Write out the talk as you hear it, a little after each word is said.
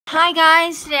Hi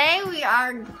guys, today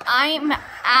I'm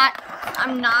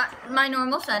not my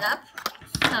normal setup,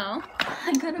 so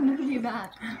I gotta move you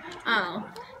back. Oh,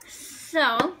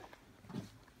 so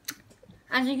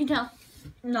as you can tell,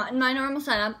 not in my normal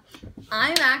setup.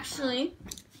 I'm actually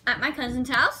at my cousin's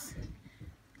house.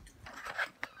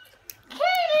 Katie!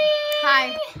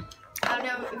 Hi. I don't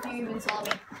know if you even saw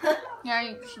me.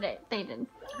 Yeah, they did.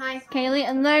 Hi. Kaylee,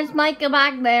 and there's Micah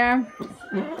back there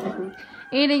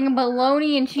eating a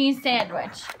bologna and cheese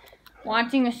sandwich,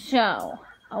 watching a show,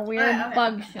 a weird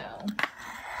bug show.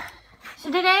 So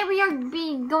today we are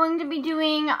going to be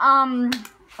doing a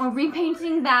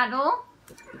repainting battle.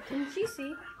 Can she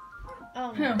see?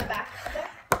 Who? The back.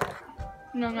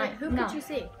 No, Wait, who no. can she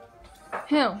see?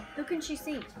 Who? Who can she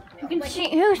see? Who can see?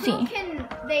 Who see? Who can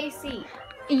they see?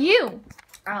 You.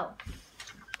 Oh.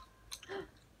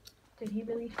 Did he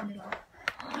really turn it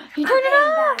off? He turned it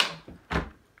off.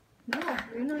 No,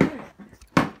 you're not in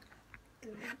it.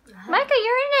 Micah,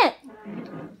 you're in it.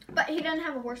 But he doesn't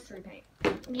have a horse to repaint.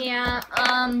 Yeah.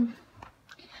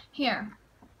 Here.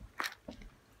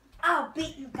 I'll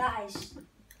beat you guys.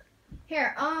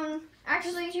 Here,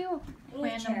 actually, You.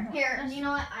 Random. here, you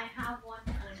know what? I have one.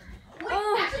 Wait,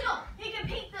 Oh. actually no. He can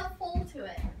paint the fold to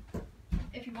it.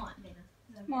 If you want, Dana.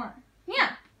 More.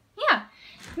 Yeah. Yeah.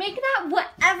 Make that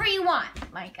whatever you want,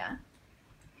 Micah.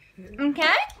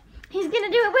 Okay? He's gonna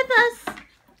do it with us.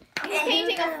 He's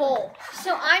painting a fold.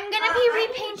 So I'm gonna be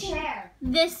repainting Chair.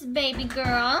 this baby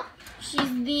girl.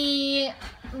 She's the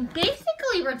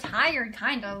basically retired,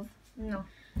 kind of. No.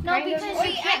 No, because you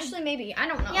Wait, can't. actually, maybe. I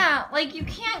don't know. Yeah, like you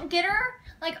can't get her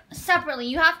like separately.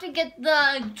 You have to get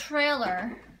the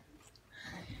trailer.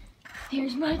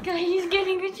 Here's Micah. He's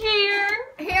getting a chair.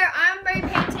 Here, I'm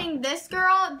repainting this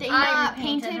girl. Dana I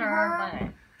painted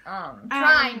her. but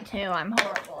trying to. I'm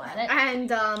horrible at it.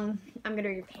 And, I'm gonna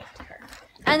repaint her.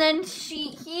 And then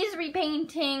he's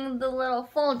repainting the little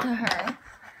fold to her.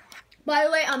 By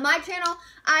the way, on my channel,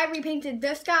 I repainted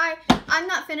this guy. I'm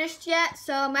not finished yet,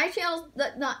 so my channel's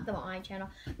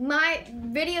my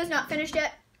video's not finished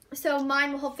yet, so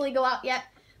mine will hopefully go out yet.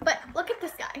 But look at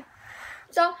this guy.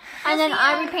 So, And then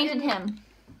I repainted him.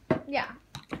 Yeah.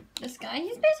 This guy,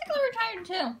 he's basically retired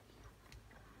too.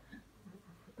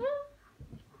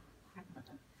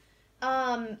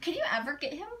 Could you ever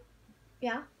get him?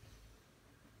 Yeah.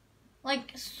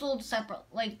 Like sold separate,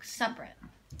 separate.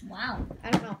 Wow.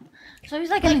 I don't know. So he's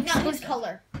like an Like, not his exclusive.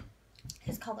 color.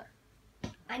 His color.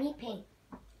 I need paint.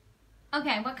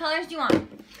 Okay, what colors do you want?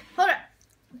 Hold on.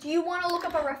 Do you want to look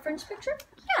up a reference picture?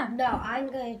 Yeah. No, I'm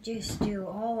gonna just do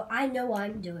all. I know what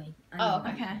I'm doing. I know.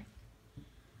 Okay.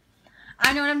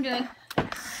 I know what I'm doing.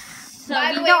 So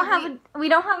By we the way,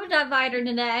 don't have a divider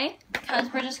today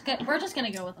because we're just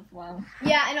gonna go with the flow.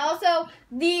 Yeah, and also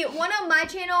the one on my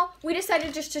channel, we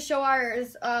decided just to show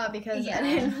ours because I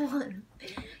didn't want.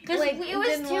 Because Like, it was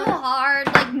didn't too want- hard,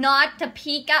 like not to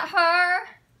peek at her.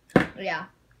 Yeah.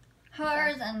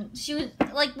 Hers, and she was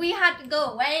like, we had to go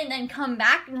away and then come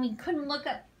back, and we couldn't look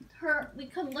at her. We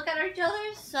couldn't look at each other,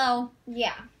 so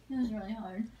Yeah. it was really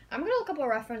hard. I'm gonna look up a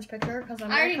reference picture because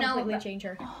I'm I already gonna know, completely but- change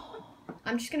her.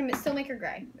 I'm just gonna still make her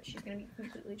gray, but she's gonna be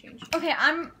completely changed. Okay,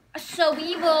 so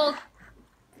we will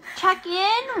check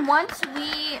in once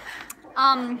we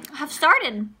have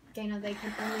started. Dana, they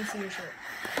can only see your shirt.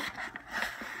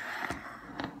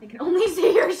 They can only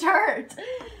see your shirt.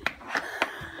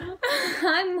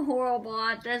 I'm horrible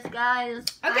at this, guys.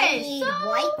 Okay, I need so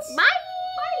white.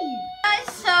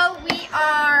 Guys, so we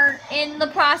are in the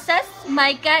process.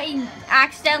 Micah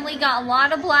accidentally got a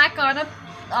lot of black on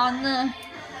a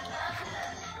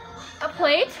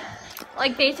plate,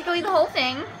 like basically the whole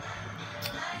thing.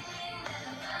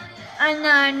 And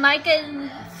then Micah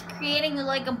is creating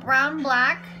like a brown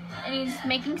black, and he's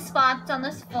making spots on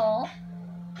this full.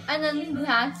 And then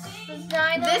that's the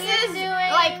design that this we're is doing.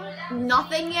 like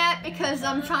nothing yet because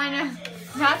I'm trying to.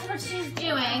 That's what she's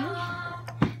doing.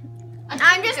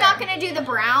 I'm just not gonna do the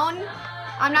brown.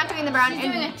 I'm not doing the brown. She's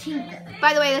doing a tinker.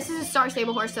 By the way, this is a Star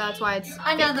Stable horse, so that's why it's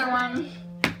Another one.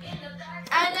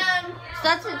 And then, so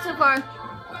that's it so far.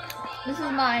 This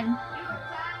is mine.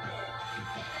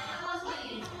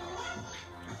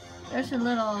 There's her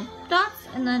little dots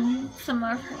and then some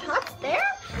of her dots there.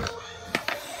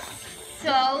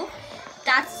 So,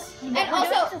 that's what And we're also-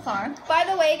 doing so far. By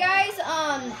the way, guys,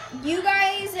 you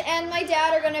guys and my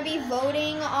dad are gonna be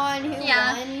voting on who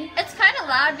Yeah. won. It's kind of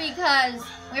loud because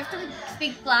we have to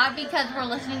speak loud because we're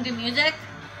listening to music.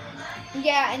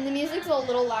 Yeah, and the music's a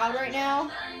little loud right now.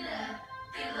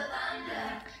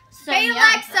 So, Hey yeah.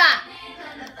 Alexa!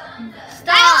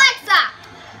 Stop. Hey Alexa!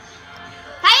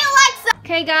 Hey Alexa!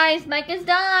 Okay, guys, Mike is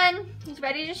done. He's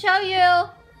ready to show you.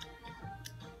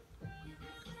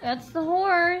 That's the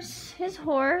horse. His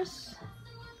horse.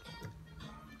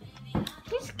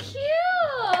 He's Do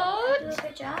cute. a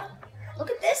good job. Look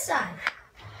at this side.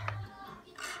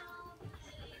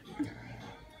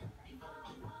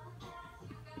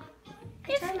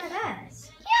 I tried my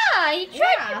best. Yeah, you tried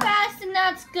Yeah. your best and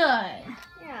that's good.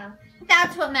 Yeah.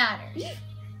 That's what matters.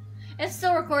 It's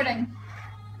still recording.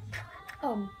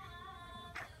 Oh.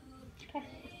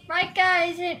 Right,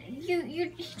 guys? He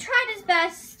tried his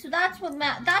best, so that's what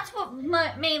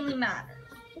mainly matters.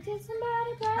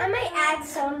 I might add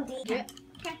some detail.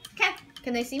 Okay.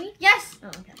 Can they see me? Yes. Oh,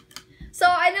 okay. So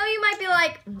I know you might be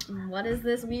like, what is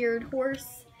this weird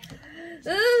horse?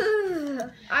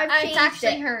 Ugh. I've It's changed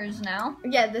actually it. hers now.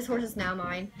 Yeah, this horse is now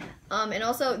mine. And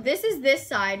also, this is this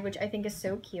side, which I think is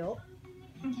so cute.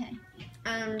 Okay.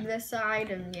 And this side,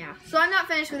 and yeah. So I'm not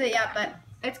finished with it yet, but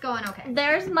it's going okay.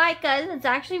 There's Micah's. It's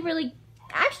actually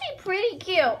pretty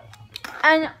cute.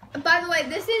 And By the way,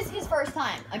 this is his first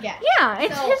time again. yeah,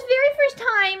 it's So- his very first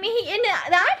time.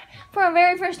 For a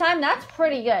very first time, that's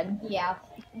pretty good. Yeah.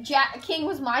 King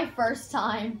was my first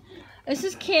time. This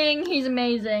is King. He's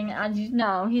amazing. As you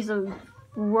know, he's a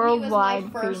He worldwide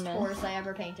was my first famous. horse I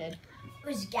ever painted. It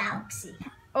was Galaxy.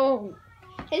 Oh,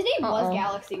 His name Uh-oh. was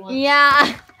Galaxy once.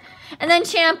 yeah. And then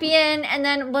Champion, and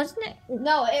then wasn't it?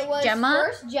 No, it was Gemma?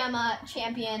 first Gemma,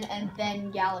 Champion, and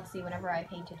then Galaxy whenever I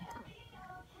painted him.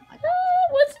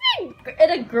 Wasn't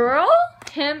it a girl?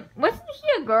 Wasn't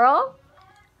he a girl?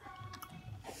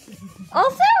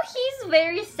 Also, he's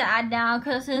very sad now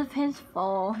because of his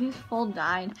foal. His foal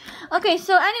died. Okay,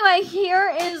 so anyway, here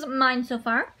is mine so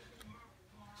far.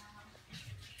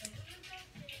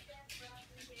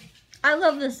 I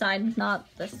love this side, not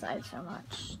this side so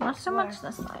much. Not so much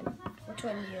this side. Which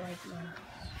one do you like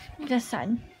more? This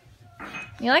side.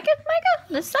 You like it,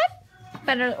 Micah? This side?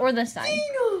 Better, or this side?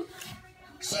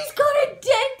 She's got a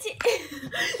dent.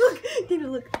 Look, Dina,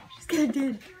 look. She's got a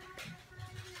dent.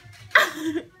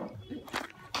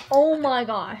 Oh my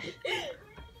gosh.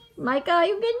 Micah,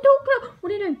 you're getting too close.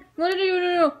 What are you doing? What are you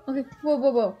doing? No. Okay,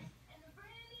 whoa.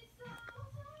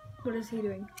 What is he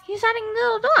doing? He's adding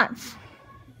little dots.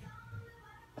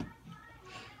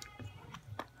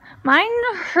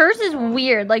 Hers is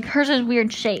weird. Like, hers is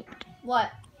weird shaped.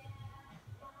 What?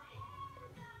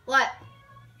 What?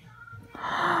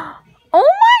 Oh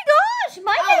my gosh!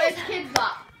 Oh, it's Kid's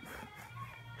Bop.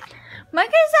 Micah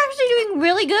is actually doing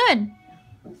really good.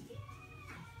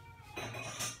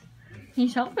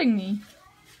 He's helping me.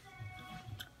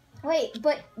 Wait,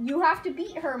 but you have to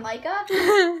beat her, Micah.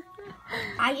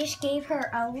 I just gave her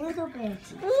a little bit.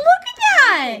 Look at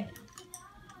that!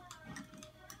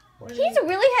 He's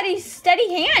really had a steady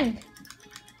hand.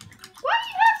 Why do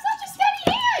you have such a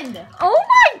steady hand? Oh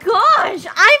my gosh!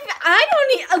 I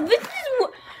don't need.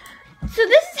 So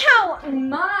this is how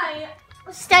my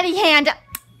steady hand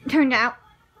turned out.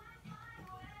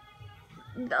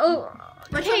 Oh,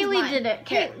 Which one's Kaylee mine? did it.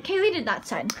 Kaylee did that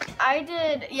side. I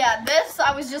did, yeah, this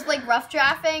I was just like rough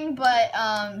drafting, but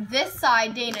this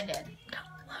side Dana did.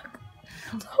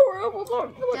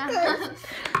 Horrible.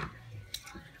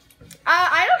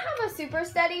 I don't have a super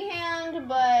steady hand,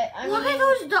 but I Look mean, at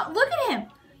those. Look at him.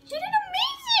 She did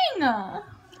amazing.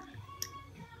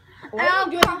 What are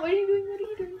you doing? What are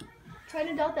you doing? Trying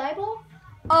to dot the eyeball?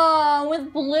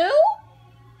 With blue.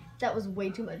 That was way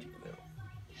too much blue.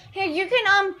 Here, you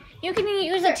can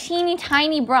use a teeny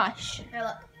tiny brush. Here,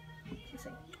 look. Let's see.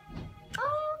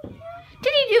 Oh, yeah.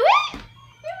 Did he do it?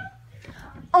 Yeah.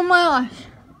 Oh my gosh.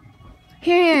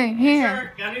 Here.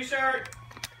 Shirt, got a new shirt.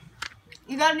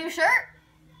 You got a new shirt?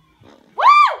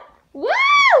 Woo!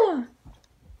 Woo!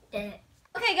 Did it.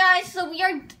 Okay, guys, so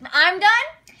I'm done.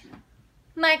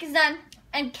 Mike is done.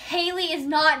 And Kaylee is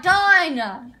not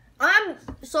done. I'm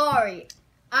sorry.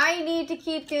 I need to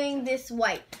keep doing this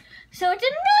white. So it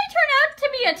didn't really turn out to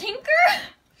be a tinker.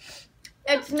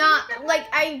 It's not like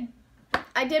I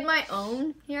did my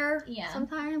own here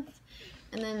sometimes,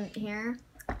 and then here,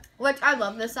 which I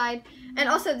love this side, and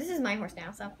also this is my horse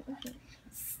now, so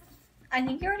I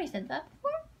think you already said that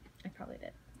before. I probably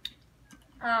did.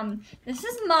 This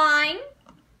is mine.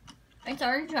 It's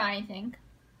already dry, I think.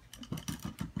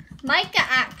 Micah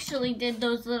actually did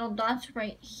those little dots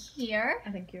right here.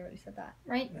 I think you already said that.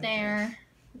 Right there.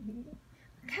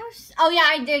 Oh yeah,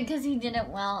 I did because he did it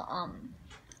well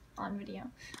on video.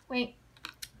 Wait,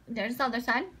 there's the other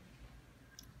side.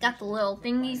 Got the little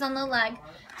thingies on the leg.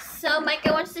 So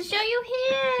Micah wants to show you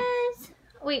his.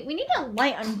 Wait, we need a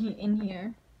light in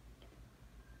here.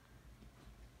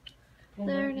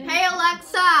 There it is. Hey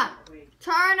Alexa,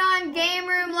 turn on game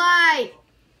room light.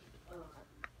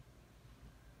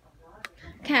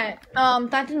 Okay,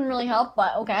 that didn't really help,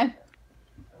 but okay.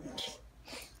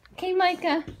 Okay,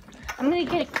 Micah. I'm gonna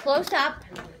get it close up.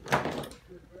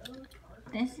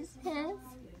 This is his.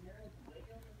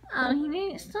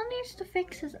 Still needs to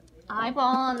fix his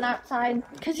eyeball on that side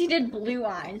because he did blue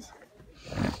eyes.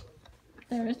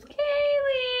 There's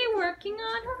Kaylee working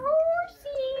on her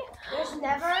horsey.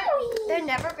 There's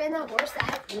never been a horse that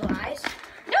had blue eyes.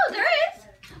 No, there is.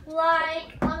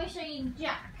 Like, let me show you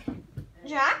Jack.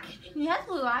 Jack, he has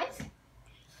blue eyes.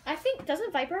 I think,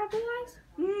 doesn't Viper have blue eyes?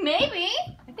 Maybe.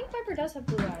 I think Viper does have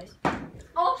blue eyes.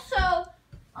 Also,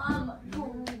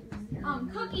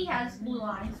 Cookie has blue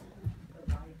eyes.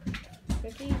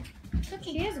 Cookie?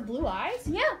 She has blue eyes?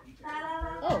 Yeah.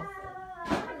 Oh.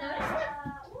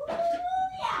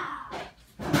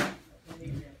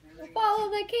 Follow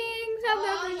the kings of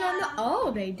the queens on the...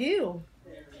 Oh, they do.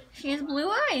 She has blue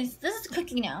eyes. This is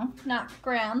Cookie now, not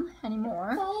Graham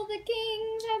anymore. Follow the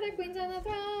kings of the queens on the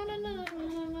throne.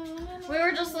 We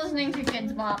were just listening to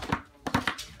Kids Bop.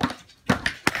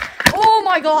 Oh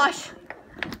my gosh!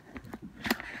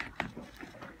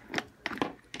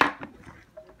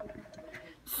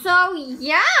 So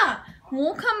yeah,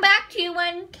 we'll come back to you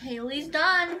when Kaylee's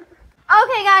done.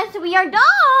 Okay guys, so we are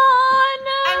done!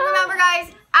 And remember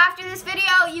guys, after this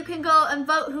video, you can go and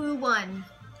vote who won.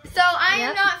 So I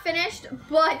am not finished,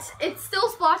 but it's still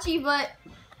splotchy, but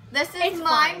this is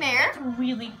my mare. It's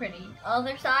really pretty.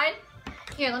 Other side.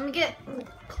 Here, let me get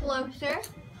closer.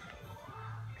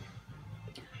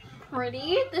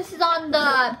 Pretty. This is on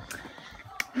the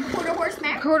Quarter horse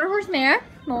mare. quarter horse mare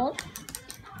mold.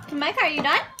 Okay, Mike, are you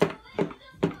done?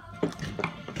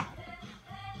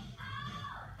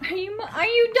 Are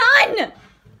you done?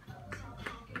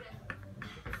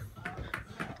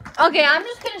 Okay, I'm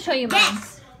just gonna show you mine.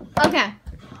 Yes. Okay.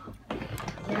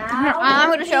 Now I'm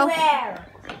gonna show. where?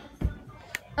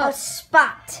 A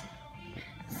spot.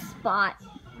 Spot.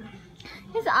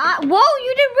 His eye. Whoa,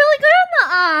 you did really good on the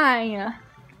eye.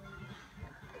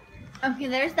 Okay,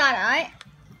 there's that eye.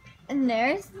 And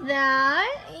there's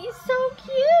that. He's so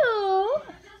cute.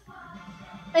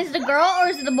 Is it a girl or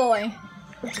is it a boy?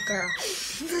 It's a girl.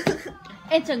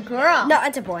 It's a girl. No,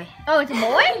 it's a boy. Oh, it's a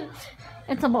boy?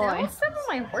 It's a boy. Don't step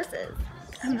on my horses.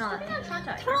 I'm not.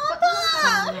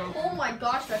 Oh my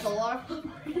gosh, that's a lot of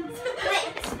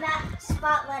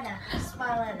Spotletta.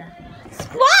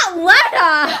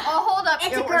 Spotletta! I'll hold up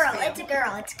It's your a girl. horse. It's a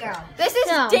girl. It's a girl. This is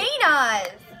No.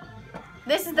 Dana's.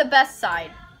 This is the best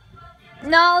side.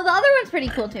 No, the other one's pretty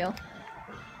cool too.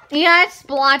 Yeah, it's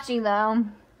splotchy though.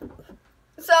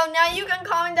 So now you can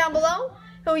comment down below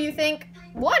who you think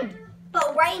won.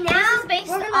 But right now, is based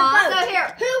we're gonna on- vote. So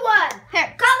here. Who won?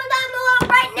 Here. Comment down below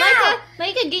right now.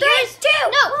 Micah, get 3, yours. 2,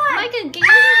 No, 1. Micah, get yours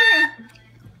over here.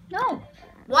 No.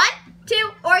 1,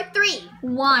 2, or 3.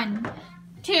 1,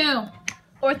 2,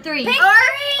 or 3.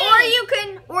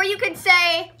 Or you could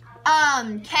say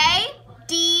K,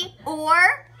 D,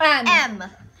 or M.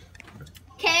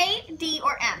 K, D,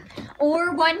 or M.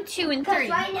 Or 1, 2, and 3. Because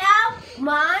right now,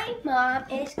 my mom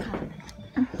is coming.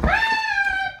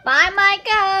 Bye,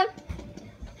 Micah.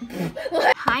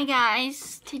 Hi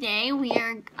guys. Today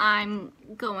I'm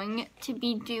going to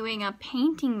be doing a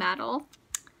painting battle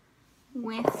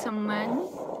with someone.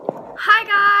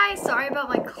 Hi guys. Sorry about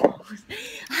my clothes.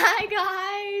 Hi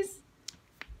guys.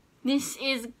 This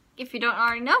is, if you don't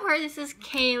already know her, this is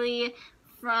Kaylee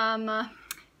from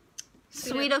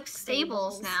Sweet Oak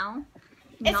Stables now.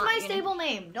 It's my stable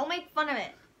name. Don't make fun of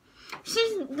it.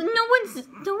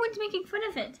 No one's making fun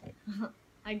of it.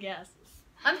 I guess.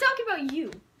 I'm talking about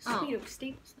you. Oh. Sweet Oak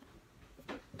Stables.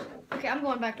 Okay, I'm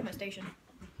going back to my station.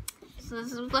 So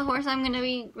this is the horse I'm gonna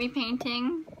be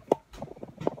repainting.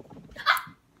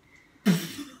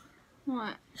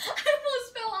 What? I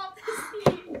almost fell off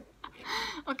the seat.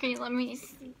 Okay, let me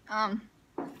see.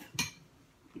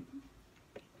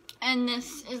 And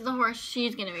this is the horse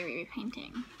she's gonna be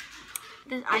repainting.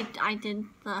 I did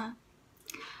the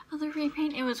other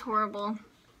repaint. It was horrible.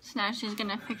 So now she's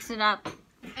gonna fix it up.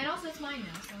 And also it's mine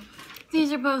now, so.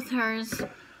 These are both hers.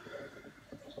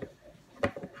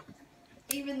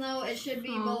 Even though it should be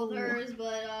Oh. both hers,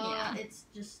 but Yeah. it's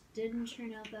just didn't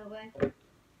turn out that way.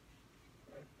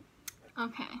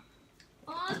 Okay.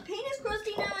 Oh, this paint is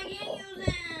crusty now. I can't use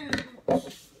it.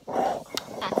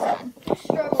 That's done. I'm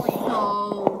struggling.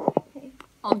 So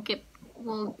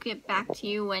we'll get back to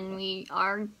you when we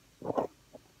are, I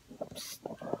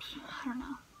don't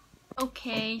know.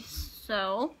 Okay,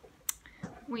 so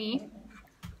we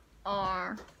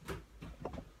are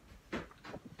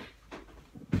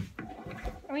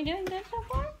we doing good so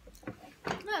far?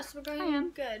 Yes, we're going I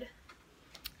am. good.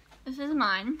 This is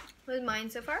mine. With mine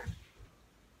so far?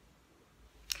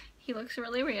 He looks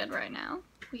really weird right now.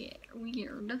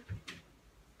 Weird.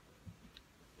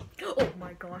 Oh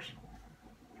my gosh.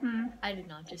 Hmm. I did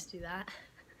not just do that.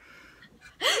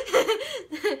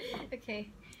 Okay.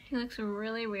 He looks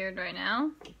really weird right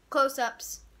now.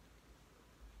 Close-ups.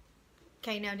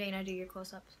 Okay, now Dana, do your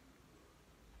close-ups.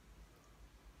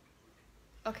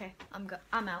 Okay, I'm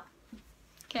out.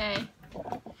 Okay.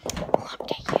 We'll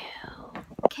update you.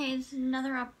 Okay, this is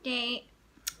another update.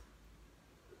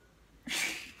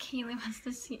 Kaylee wants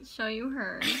to show you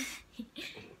hers.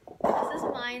 This is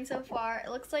mine so far.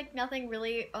 It looks like nothing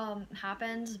really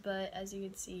happens, but as you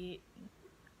can see,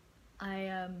 I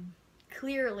am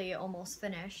clearly almost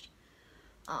finished.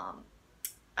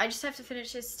 I just have to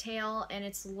finish his tail and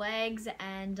its legs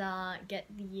and get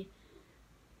the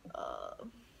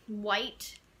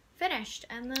white finished,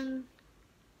 and then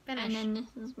finish. And then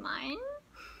this is mine.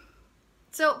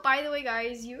 So, by the way,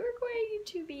 guys, you are going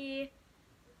to be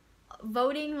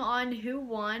voting on who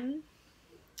won.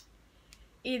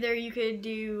 Either you could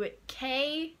do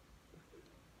K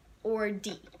or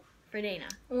D for Dana.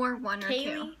 Or one or Kaylee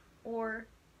two. Or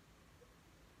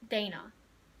Dana.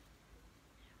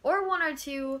 Or one or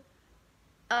two.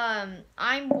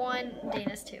 I'm one,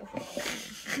 Dana's two.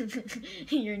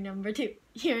 You're number two.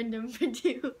 You're number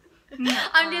two. Nuh-uh.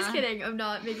 I'm just kidding. I'm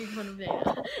not making fun of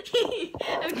Dana.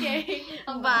 Okay.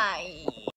 Bye.